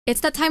It's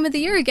that time of the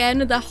year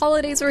again, the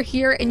holidays are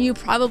here and you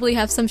probably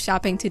have some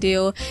shopping to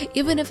do,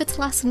 even if it's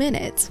last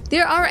minute.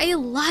 There are a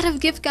lot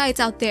of gift guides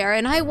out there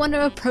and I want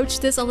to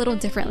approach this a little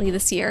differently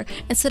this year,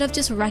 instead of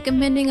just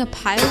recommending a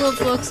pile of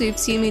books you've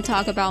seen me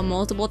talk about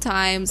multiple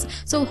times,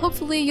 so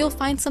hopefully you'll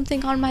find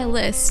something on my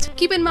list.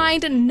 Keep in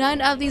mind, none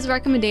of these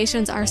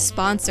recommendations are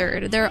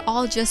sponsored, they're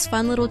all just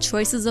fun little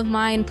choices of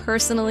mine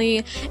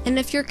personally, and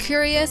if you're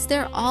curious,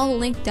 they're all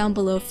linked down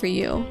below for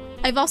you.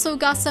 I've also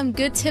got some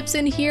good tips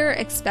in here,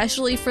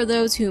 especially for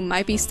those who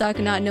might be stuck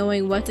not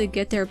knowing what to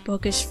get their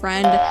bookish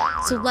friend,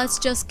 so let's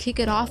just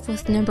kick it off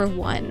with number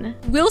 1.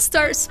 We'll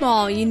start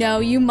small,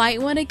 you might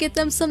want to get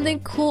them something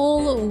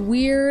cool,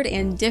 weird,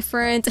 and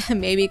different,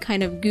 maybe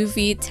kind of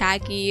goofy,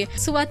 tacky.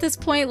 So at this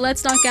point,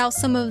 let's knock out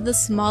some of the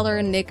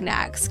smaller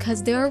knickknacks,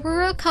 because there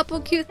were a couple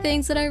cute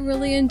things that I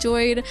really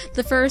enjoyed.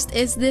 The first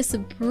is this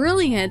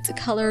brilliant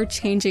color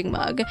changing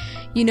mug.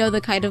 You know,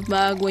 the kind of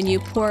mug when you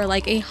pour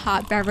like a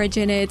hot beverage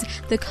in it,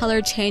 the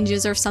color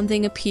changes or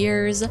something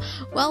appears.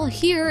 Well,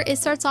 here it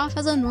starts off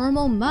as a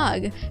normal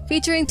mug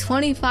featuring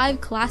 25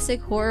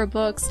 classic horror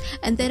books,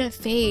 and then it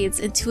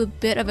fades into a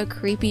bit of a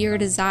creepier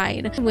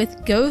design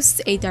with ghosts,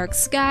 a dark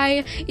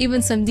sky,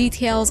 even some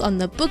details on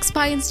the book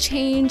spines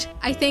change.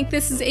 I think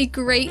this is a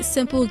great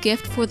simple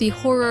gift for the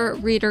horror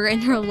reader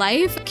in your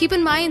life. Keep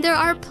in mind, there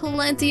are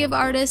plenty of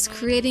artists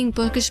creating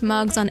bookish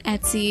mugs on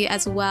Etsy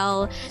as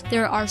well.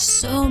 There are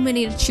so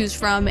many to choose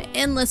from,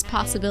 endless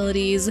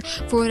possibilities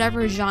for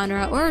whatever genre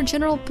or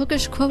general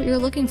bookish quote you're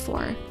looking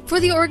for.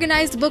 For the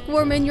organized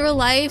bookworm in your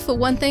life,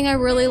 one thing I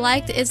really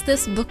liked is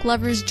this book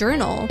lover's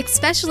journal.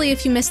 Especially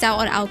if you missed out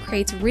on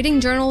Outcrate's reading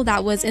journal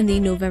that was in the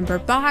November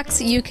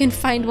box, you can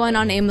find one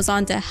on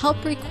Amazon to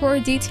help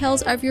record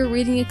details of your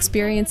reading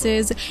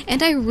experiences,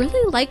 and I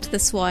really liked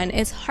this one.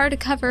 It's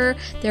hardcover,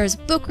 there's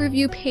book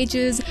review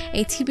pages,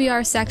 a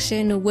TBR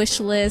section, a wish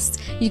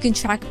list, you can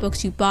track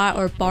books you bought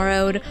or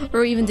borrowed,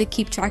 or even to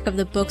keep track of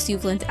the books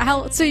you've lent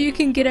out so you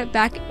can get it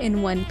back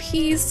in one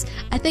piece.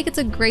 I think it's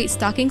a great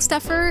stocking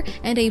stuffer,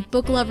 and a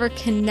book lover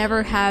can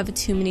never have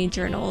too many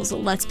journals,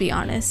 let's be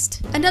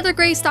honest. Another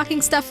great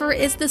stocking stuffer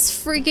is this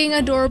freaking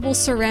adorable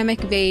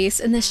ceramic vase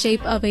in the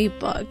shape of a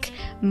book.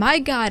 My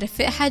god, if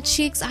it had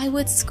cheeks, I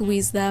would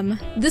squeeze them.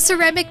 The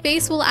ceramic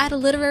vase will add a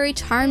literary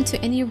charm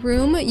to any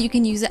room. You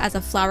can use it as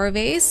a flower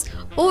vase,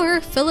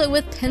 or fill it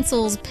with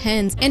pencils,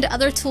 pens, and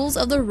other tools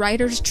of the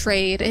writer's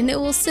trade, and it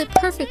will sit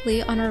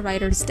perfectly on a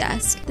writer's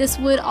desk. This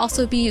would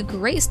also be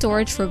great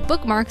storage for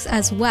bookmarks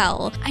as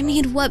well. I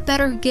mean, what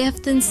better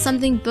gift than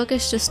something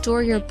bookish to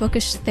store your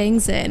bookish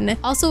things in?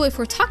 Also, if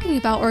we're talking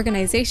about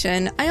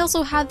organization, I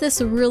also have this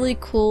really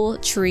cool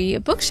tree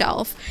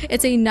bookshelf.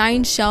 It's a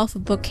 9-shelf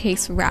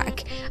bookcase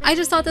rack. I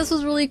just thought this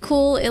was really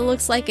cool. It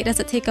looks like it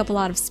doesn't take up a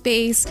lot of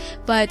space,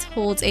 but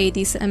holds a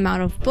decent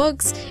amount of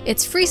books.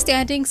 It's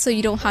freestanding, so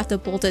you don't have to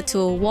bolt it to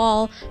a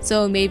wall,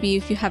 so maybe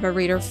if you have a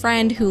reader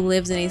friend who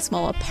lives in a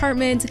small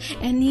apartment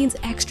and needs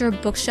extra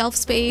bookshelf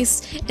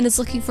space and is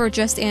looking for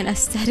just an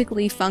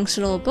aesthetically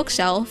functional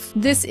bookshelf,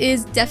 this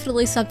is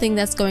definitely something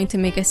that's going to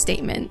make a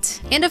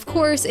statement. And of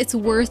course, it's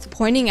worth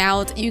pointing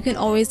out, you can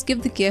always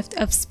give the gift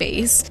of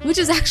space, which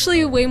is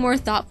actually way more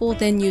thoughtful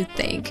than you'd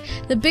think.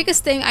 The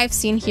biggest thing I've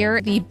seen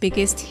here, the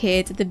biggest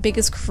hit, the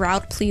biggest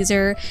crowd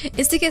pleaser,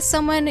 is to get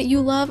someone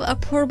you love a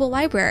portable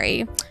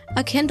library.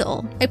 A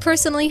Kindle. I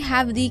personally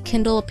have the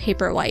Kindle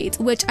Paperwhite,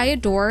 which I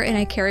adore and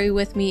I carry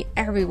with me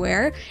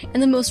everywhere,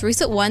 and the most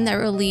recent one that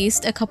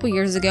released a couple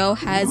years ago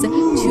has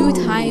 2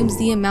 times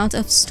the amount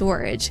of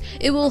storage.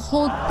 It will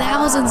hold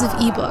thousands of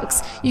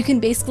ebooks. You can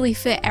basically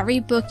fit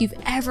every book you've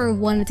ever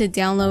wanted to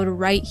download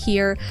right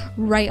here,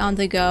 right on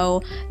the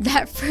go.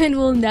 That friend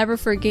will never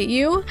forget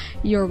you.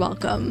 You're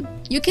welcome.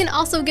 You can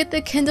also get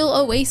the Kindle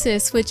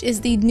Oasis, which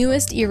is the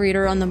newest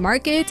e-reader on the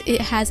market.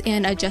 It has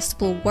an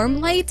adjustable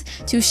warm light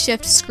to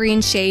shift screen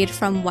shade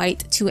from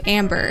white to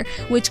amber,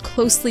 which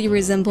closely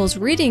resembles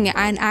reading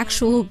an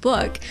actual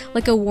book,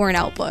 like a worn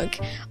out book.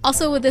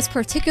 Also, this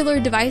particular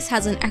device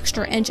has an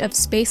extra inch of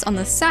space on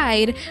the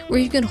side where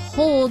you can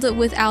hold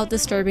without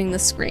disturbing the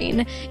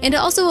screen. And it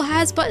also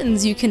has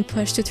buttons you can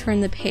push to turn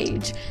the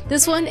page.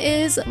 This one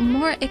is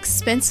more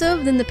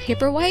expensive than the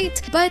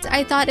Paperwhite, but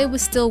I thought it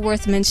was still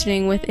worth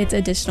mentioning with its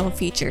additional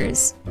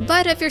features.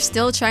 But if you're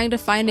still trying to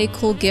find a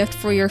cool gift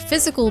for your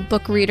physical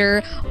book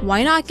reader,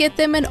 why not get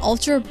them an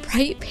ultra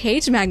bright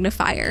page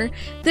magnifier?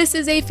 This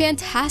is a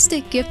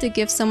fantastic gift to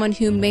give someone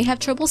who may have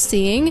trouble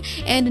seeing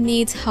and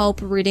needs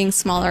help reading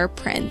smaller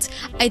print.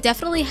 I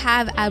definitely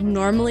have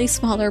abnormally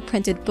smaller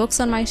printed books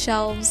on my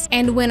shelves,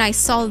 and when I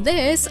saw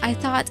this, I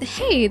thought,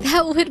 hey,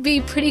 that would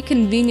be pretty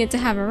convenient to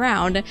have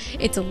around.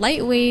 It's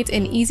lightweight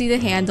and easy to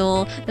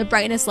handle. The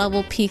brightness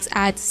level peaks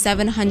at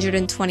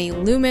 720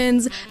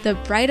 lumens, the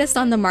brightest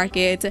on the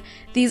market.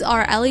 These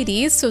are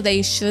LEDs, so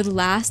they should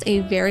last a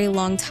very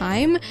long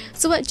time.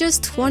 So at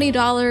just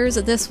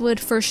 $20, this would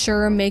for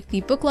sure make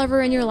the book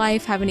lover in your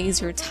life have an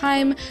easier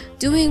time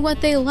doing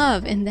what they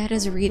love, and that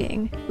is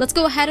reading. Let's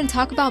go ahead and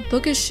talk about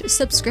bookish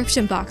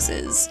subscription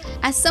boxes.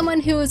 As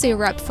someone who is a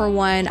rep for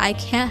one, I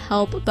can't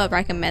help but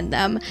recommend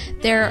them.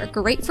 They're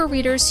great for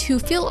readers who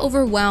feel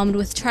overwhelmed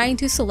with trying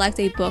to select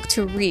a book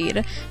to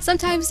read.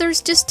 Sometimes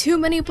there's just too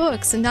many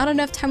books and not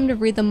enough time to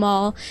read them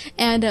all,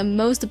 and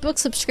most book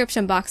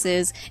subscription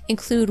boxes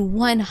include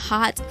one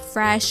hot,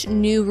 fresh,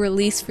 new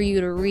release for you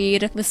to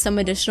read with some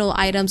additional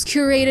items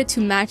curated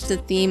to match the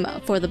theme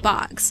for the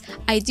box.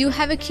 I do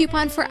have a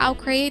coupon for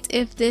Outcrate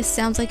if this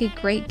sounds like a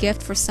great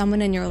gift for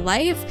someone in your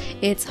life.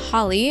 It's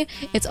Holly.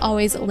 It's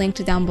always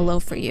linked down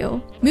below for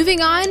you. Moving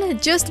on,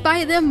 just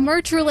buy them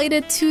merch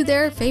related to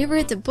their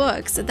favorite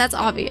books. That's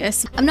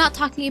obvious. I'm not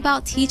talking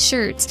about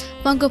t-shirts,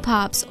 Funko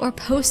Pops, or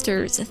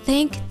posters.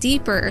 Think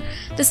deeper.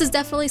 This is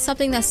definitely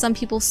something that some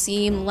people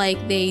seem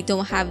like they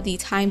don't have the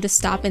time to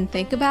stop and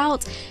think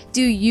about.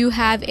 Do you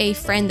have a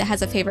friend that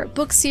has a favorite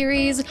book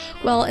series?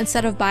 Well,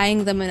 instead of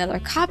buying them another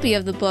copy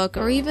of the book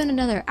or even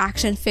another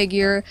action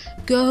figure,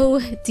 go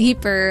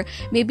deeper.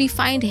 Maybe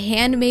find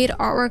handmade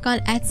artwork on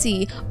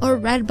Etsy or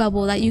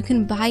Redbubble that you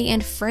can buy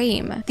and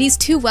frame. These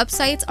two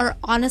websites are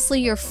honestly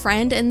your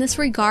friend in this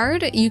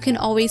regard. You can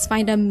always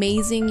find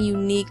amazing,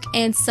 unique,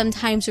 and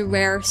sometimes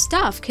rare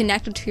stuff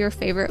connected to your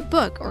favorite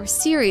book or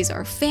series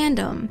or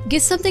fandom.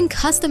 Get something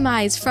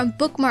customized, from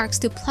bookmarks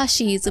to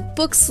plushies,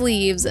 book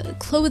sleeves,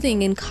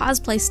 clothing and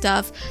cosplay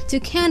stuff, to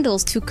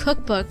candles to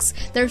cookbooks.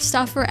 There's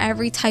stuff for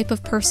every type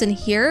of person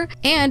here,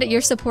 and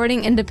you're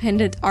supporting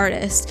independent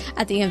artists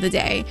at the end of the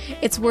day.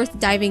 It's worth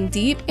diving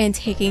deep and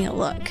taking a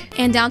look.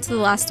 And down to the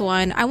last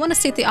one, I want to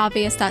state the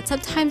obvious that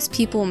sometimes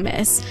people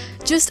miss.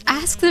 Just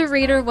ask the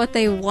reader what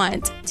they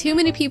want. Too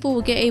many people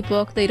will get a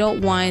book they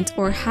don't want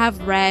or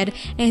have read,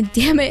 and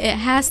damn it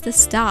has to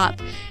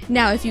stop.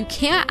 Now, if you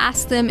can't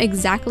ask them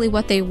exactly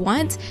what they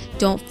want,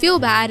 don't feel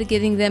bad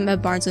giving them a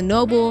Barnes &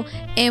 Noble,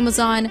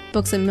 Amazon,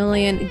 Books A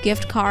Million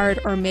gift card,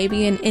 or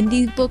maybe an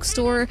indie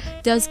bookstore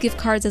does gift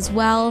cards as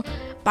well.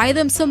 Buy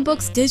them some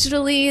books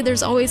digitally.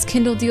 There's always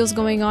Kindle deals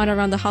going on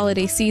around the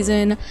holiday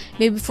season.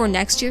 Maybe for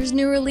next year's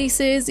new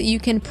releases, you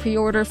can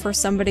pre-order for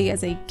somebody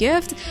as a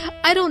gift.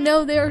 I don't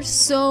know, there's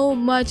so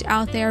much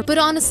out there, but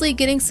honestly,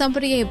 getting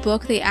somebody a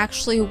book they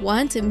actually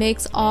want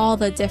makes all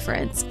the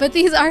difference. But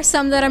these are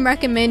some that I'm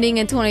recommending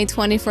in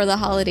 2020 for the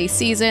holiday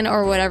season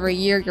or whatever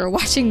year you're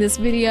watching this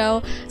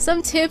video.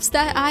 Some tips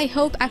that I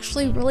hope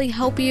actually really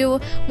help you.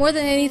 More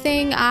than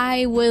anything,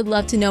 I would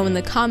love to know in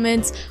the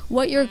comments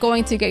what you're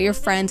going to get your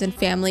friends and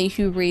family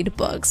who read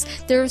books.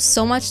 There's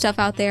so much stuff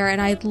out there,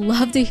 and I'd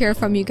love to hear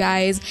from you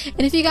guys.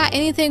 And if you got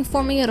anything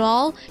for me at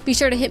all, be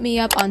sure to hit me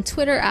up on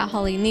Twitter at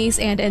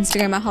HollyNiece and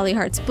Instagram at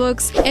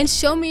HollyHeartsBooks, and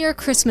show me your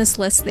Christmas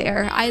list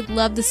there. I'd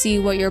love to see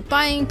what you're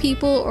buying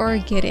people or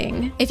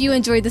getting. If you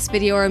enjoyed this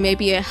video or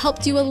maybe it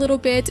helped you a little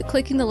bit,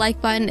 clicking the like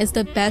button is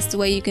the best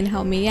way you can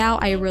help me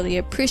out. I really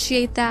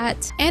appreciate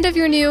that. And if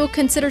you're new,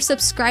 consider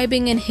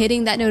subscribing and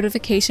hitting that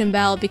notification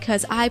bell,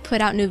 because I put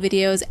out new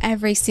videos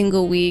every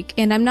single week,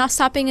 and I'm not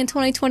stopping in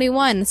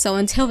 2021, so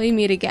until we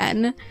meet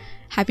again,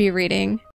 happy reading.